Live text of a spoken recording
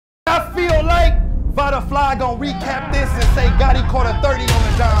don't like, Vada Fly gonna recap this and say Gotti caught a 30 on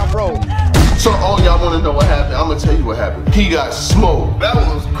the John Road. So all y'all wanna know what happened? I'm gonna tell you what happened. He got smoked. That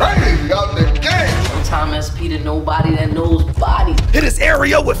was crazy out the game. Sometimes SP to nobody that knows body. Hit his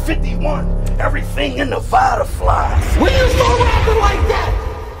area with 51. Everything in the Vada Fly. When you start rapping like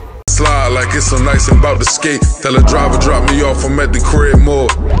that? Slide like it's some nights I'm about to skate. Tell the driver drop me off, I'm at the crib more.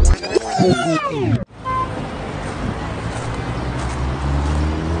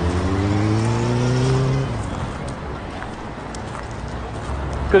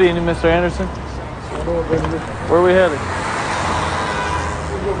 Good evening, Mr. Anderson. Where are we headed?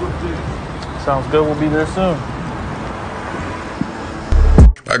 Sounds good, we'll be there soon.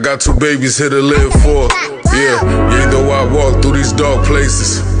 I got 2 babies here to live for. Yeah, though I walk through these dark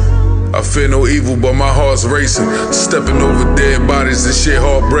places, I fear no evil, but my heart's racing. Stepping over dead bodies and shit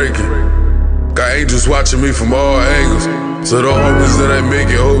heartbreaking. Got angels watching me from all angles. So the homies that ain't make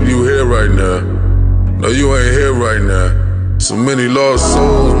it, hope you here right now. No, you ain't here right now. So many lost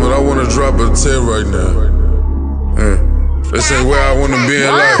souls, but I wanna drop a 10 right now. This ain't where I wanna be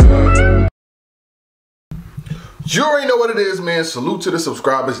in life. You already know what it is, man. Salute to the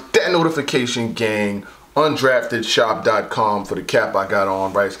subscribers, that notification gang, undraftedshop.com for the cap I got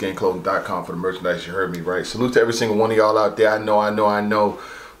on, rightsganclothing.com for the merchandise. You heard me right. Salute to every single one of y'all out there. I know.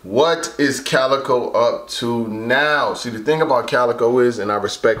 What is Calicoe up to now? See, the thing about Calicoe is, and I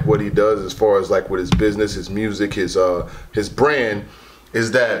respect what he does as far as like with his business, his music, his brand,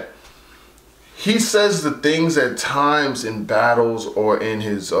 is that he says the things at times in battles or in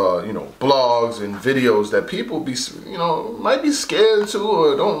his blogs and videos that people be might be scared to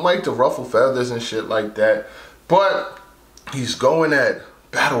or don't like to ruffle feathers and shit like that. But he's going at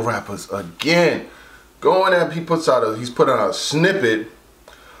battle rappers again. He's put out a snippet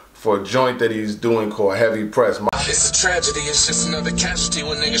for a joint that he's doing called Heavy Press. It's a tragedy, it's just another casualty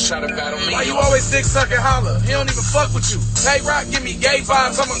when niggas try to battle me. Why you always dick sucking holler? He don't even fuck with you. Hey Rock, give me gay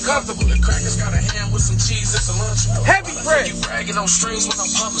vibes, I'm uncomfortable. The crackers got a ham with some cheese, it's a lunch. Heavy Press. You bragging on strings when I'm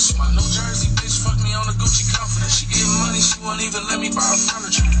published. My New Jersey bitch fucked me on a Gucci comforter. She give money, she won't even let me buy her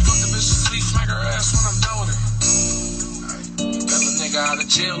furniture. Fuck the bitch to sleep, smack her ass when I'm done with her. Got a nigga out of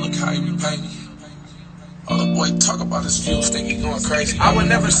jail, look how he repay me. All the boy talk about his views, think he going crazy. I would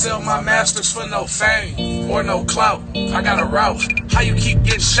never sell my masters for no fame or no clout. I got a route. How you keep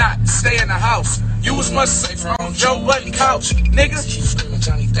getting shot? Stay in the house. You was much safer on Joe Budden couch, nigga. Keep screaming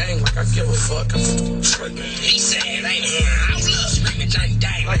Johnny Dang like I give a fuck. He said ain't screaming Johnny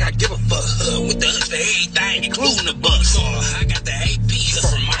Dang like I give a fuck. With the hooks for everything, including the bucks. I got the AP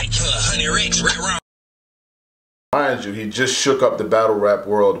from Mike, 100X, Red Rum. Mind you, he just shook up the battle rap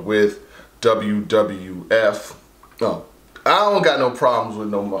world with WWF. No, I don't got no problems with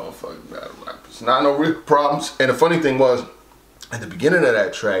no motherfucking battle rappers. Not no real problems. And the funny thing was, at the beginning of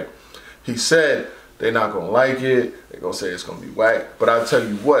that track, he said they're not gonna like it. They're gonna say it's gonna be whack. But I'll tell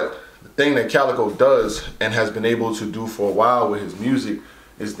you what, the thing that Calicoe does and has been able to do for a while with his music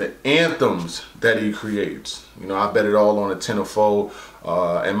is the anthems that he creates. You know, I bet it all on a 10 or 4.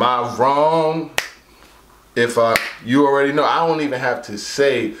 Am I wrong? If you already know, I don't even have to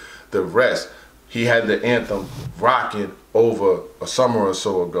say the rest. He had the anthem rocking over a summer or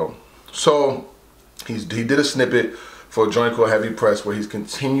so ago. So he did a snippet for a joint called Heavy Press where he's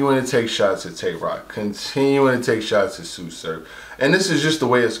continuing to take shots at Tay Rock, continuing to take shots at Sue Surf. And this is just the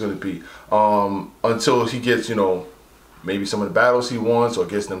way it's going to be until he gets, maybe some of the battles he wants or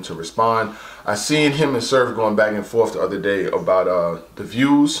gets them to respond. I seen him and Surf going back and forth the other day about the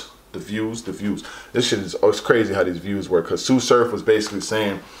views. This shit is, it's crazy how these views work, because Sue Surf was basically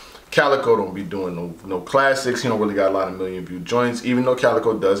saying Calicoe don't be doing no classics. He don't really got a lot of million-view joints, even though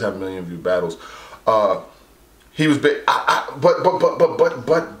Calicoe does have million-view battles. He was but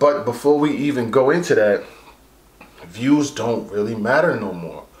before we even go into that, views don't really matter no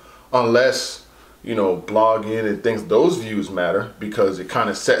more, unless blogging and things. Those views matter because it kind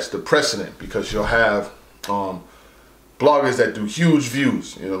of sets the precedent, because you'll have bloggers that do huge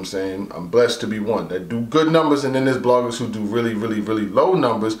views, you know what I'm saying? I'm blessed to be one that do good numbers, and then there's bloggers who do really low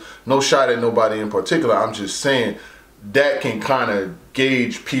numbers. No shot at nobody in particular. I'm just saying that can kind of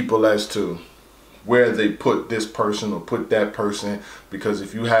gauge people as to where they put this person or put that person. Because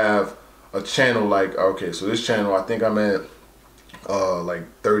if you have a channel like, okay, so this channel, I think I'm at like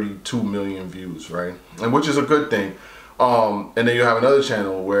 32 million views, right? And which is a good thing. And then you have another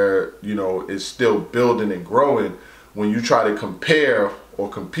channel where, it's still building and growing. When you try to compare or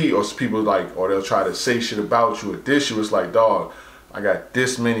compete, or people or they'll try to say shit about you or dish you, it's like, dog, I got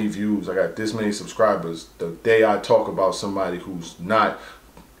this many views, I got this many subscribers. The day I talk about somebody who's not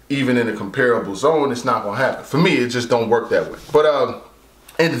even in a comparable zone, it's not gonna happen. For me, it just don't work that way. But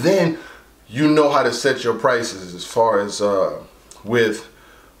and then you know how to set your prices as far as with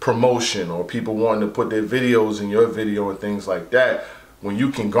promotion or people wanting to put their videos in your video and things like that. When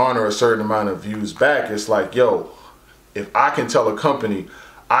you can garner a certain amount of views back, it's like, yo, if I can tell a company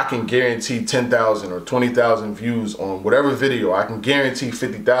I can guarantee 10,000 or 20,000 views on whatever video, I can guarantee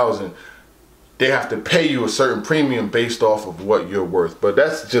 50,000, they have to pay you a certain premium based off of what you're worth. But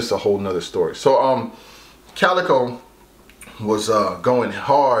that's just a whole nother story. So Calicoe was going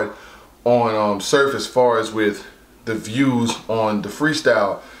hard on Surf as far as with the views on the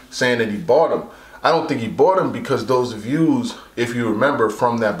freestyle, saying that he bought them. I don't think he bought them because those views, if you remember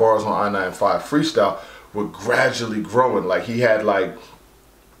from that Bars on I-95 freestyle, were gradually growing. Like he had like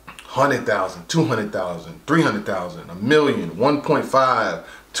 100,000, 200,000, 300,000, a million, 1.5,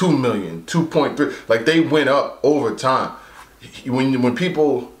 2 million, 2.3. Like they went up over time. When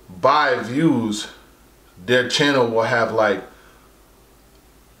people buy views, their channel will have like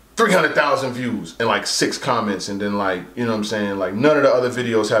 300,000 views and like 6 comments, and then like, you know what I'm saying, like none of the other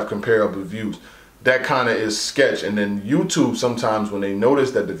videos have comparable views. That kind of is sketch. And then YouTube, sometimes when they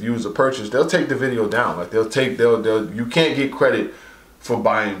notice that the views are purchased, they'll take the video down. Like they'll you can't get credit for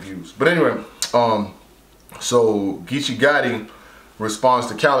buying views. But anyway, so Geechi Gotti responds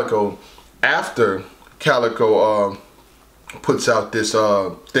to Calicoe after Calicoe puts out this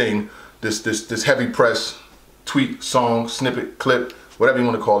thing, this heavy press tweet, song, snippet, clip, whatever you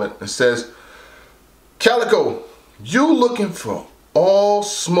want to call it. It says, Calicoe, you looking for all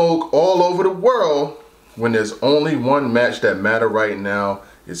smoke all over the world when there's only one match that matter right now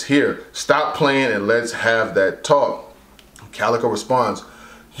is here. Stop playing and let's have that talk. Calicoe responds,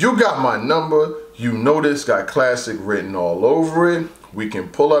 you got my number. You know this got classic written all over it. We can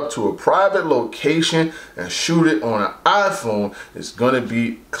pull up to a private location and shoot it on an iPhone. It's gonna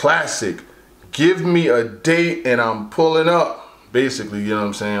be classic. Give me a date and I'm pulling up. Basically, you know what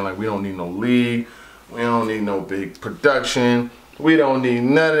I'm saying? Like, we don't need no league. We don't need no big production. We don't need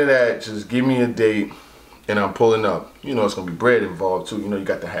none of that. Just give me a date and I'm pulling up. You know it's gonna be bread involved too. You know you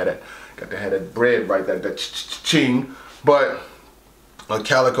got to have that bread right, that ching. But a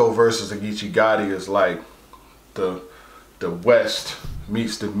Calicoe versus a Geechi Gotti is like the West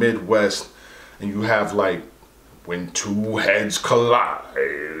meets the Midwest, and you have like when two heads collide,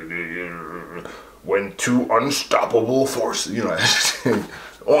 when two unstoppable forces, you know,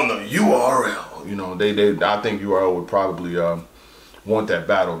 on the URL. You know, I think URL would probably want that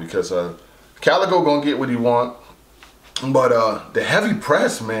battle because Calicoe gonna get what he want. But the heavy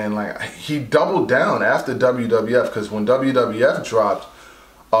press, man, like he doubled down after WWF, because when WWF dropped,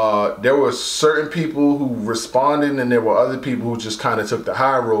 there were certain people who responded and there were other people who just kind of took the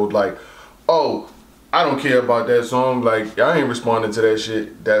high road, like, oh, I don't care about that song, like I ain't responding to that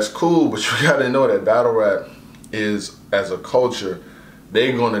shit. That's cool, but you gotta know that battle rap is, as a culture,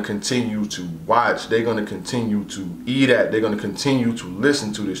 they're gonna continue to watch, they're gonna continue to eat at, they're gonna continue to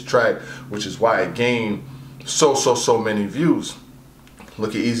listen to this track, which is why it gained so many views.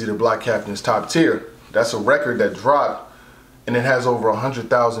 Look at Easy the Block Captain's Top Tier. That's a record that dropped and it has over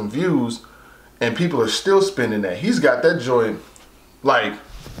 100,000 views, and people are still spinning that. He's got that joint. Like,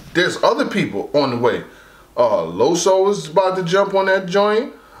 there's other people on the way. Loso is about to jump on that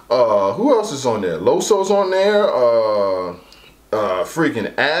joint. Who else is on there? Loso's on there.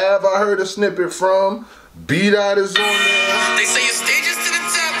 Freaking Av, I heard a snippet from. B-Dot is on there. They say your stages to the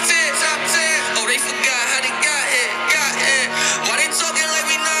top 10, top 10. Oh, they forgot how they got here. Why they talking like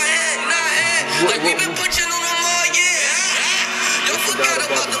we not here? Like we been pushing on them all year. Don't forget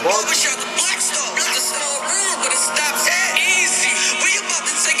about the barbershop, the black star. It's a small room, but it stops here. Easy. We about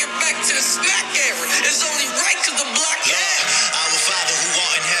to take it back to the smack era. It's only right to the block. Our Father who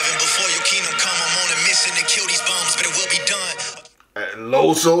art in heaven, before your kingdom come, I'm on a mission to kill these bums, but it will be done.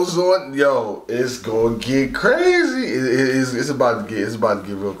 Loso's on, yo, it's gonna get crazy. It's about to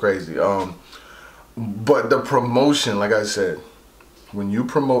get real crazy. But the promotion, like I said, when you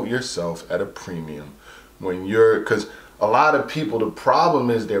promote yourself at a premium, because a lot of people, the problem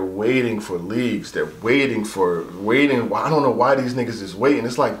is they're waiting for leagues. They're waiting. I don't know why these niggas is waiting.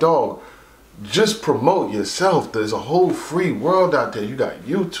 It's like, dog, just promote yourself. There's a whole free world out there. You got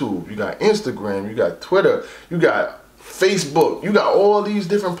YouTube, you got Instagram, you got Twitter, you got Facebook, you got all these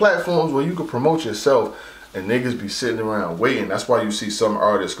different platforms where you can promote yourself, and niggas be sitting around waiting. That's why you see some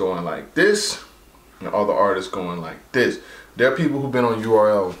artists going like this and other artists going like this. There are people who've been on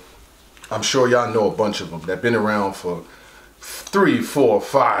URL, I'm sure y'all know a bunch of them, that been around for 3, 4,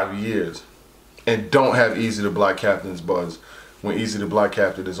 5 years and don't have Easy the Block Captain's buzz, when Easy the Block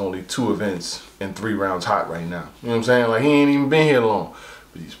Captain is only 2 events and 3 rounds hot right now. You know what I'm saying? Like, he ain't even been here long,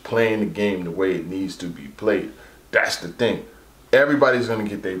 but he's playing the game the way it needs to be played. That's the thing. Everybody's gonna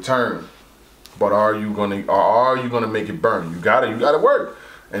get their turn. but are you gonna make it burn? You gotta work,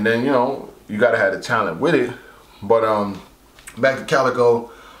 and then you gotta have the talent with it. But back to Calicoe,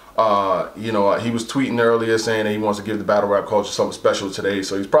 he was tweeting earlier saying that he wants to give the battle rap culture something special today,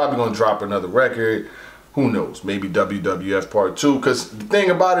 so he's probably gonna drop another record. Who knows? Maybe WWF Part 2. Because the thing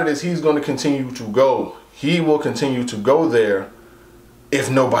about it is he's gonna continue to go. He will continue to go there. If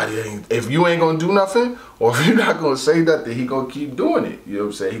you ain't gonna do nothing, or if you're not gonna say nothing, he gonna keep doing it. You know what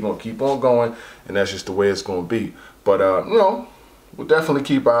I'm saying? He gonna keep on going, and that's just the way it's gonna be. But we'll definitely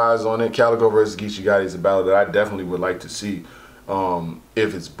keep our eyes on it. Calicoe versus Geechi Gotti is a battle that I definitely would like to see,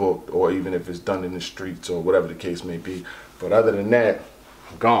 if it's booked or even if it's done in the streets or whatever the case may be. But other than that,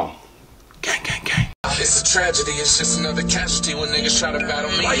 I'm gone. Gang, gang, gang. It's a tragedy, it's just another casualty when niggas try to battle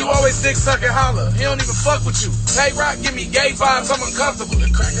me. Why you always dick suck and holler? He don't even fuck with you. Hey Rock, give me gay vibes, I'm uncomfortable.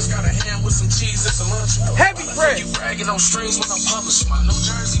 The crackers got a ham with some cheese, it's a lunch. Heavy bread. You bragging on strings when I'm published. My New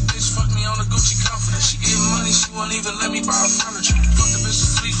Jersey bitch fucked me on the Gucci confidence. She getting money, she won't even let me borrow furniture. Fuck the bitch to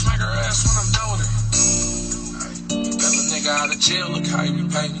sleep, smack her ass when I'm done with her. Got a nigga out of jail, look how he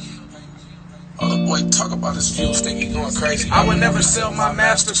repay me. All the boy talk about his views, think he going crazy. I would never sell my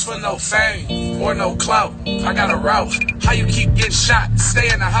masters for no fame or no clout. I got a route. How you keep getting shot?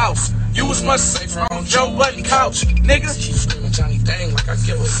 Stay in the house. You was much safer on Joe Budden couch, nigga. Keep screaming Johnny Dang like I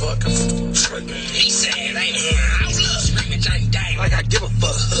give a fuck. He said ain't I love screaming Johnny Dang like I give a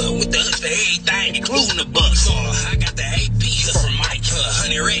fuck. With the hooks to everything, including the bucks. I got the AP from Mike,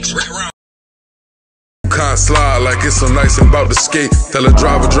 100X, red round. Can't slide like it's some nights I'm about to skate. Tell a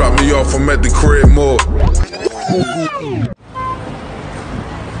driver drop me off, I'm at the crib more.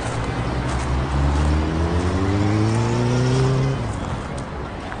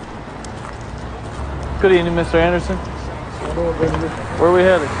 Good evening, Mr. Anderson. Where are we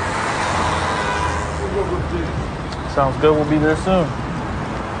headed? Sounds good, we'll be there soon.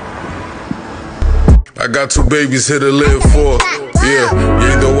 I got 2 babies here to live for.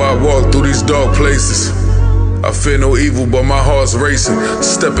 Yeah, though I walk through these dark places, I fear no evil, but my heart's racing.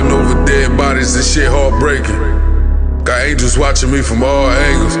 Stepping over dead bodies and shit heartbreaking. Got angels watching me from all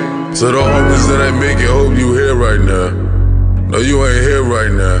angles. So the homies that I make it, hope you here right now. No, you ain't here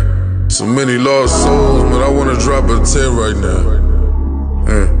right now. So many lost souls, but I wanna drop a tear right now.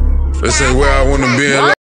 This ain't where I wanna be in life.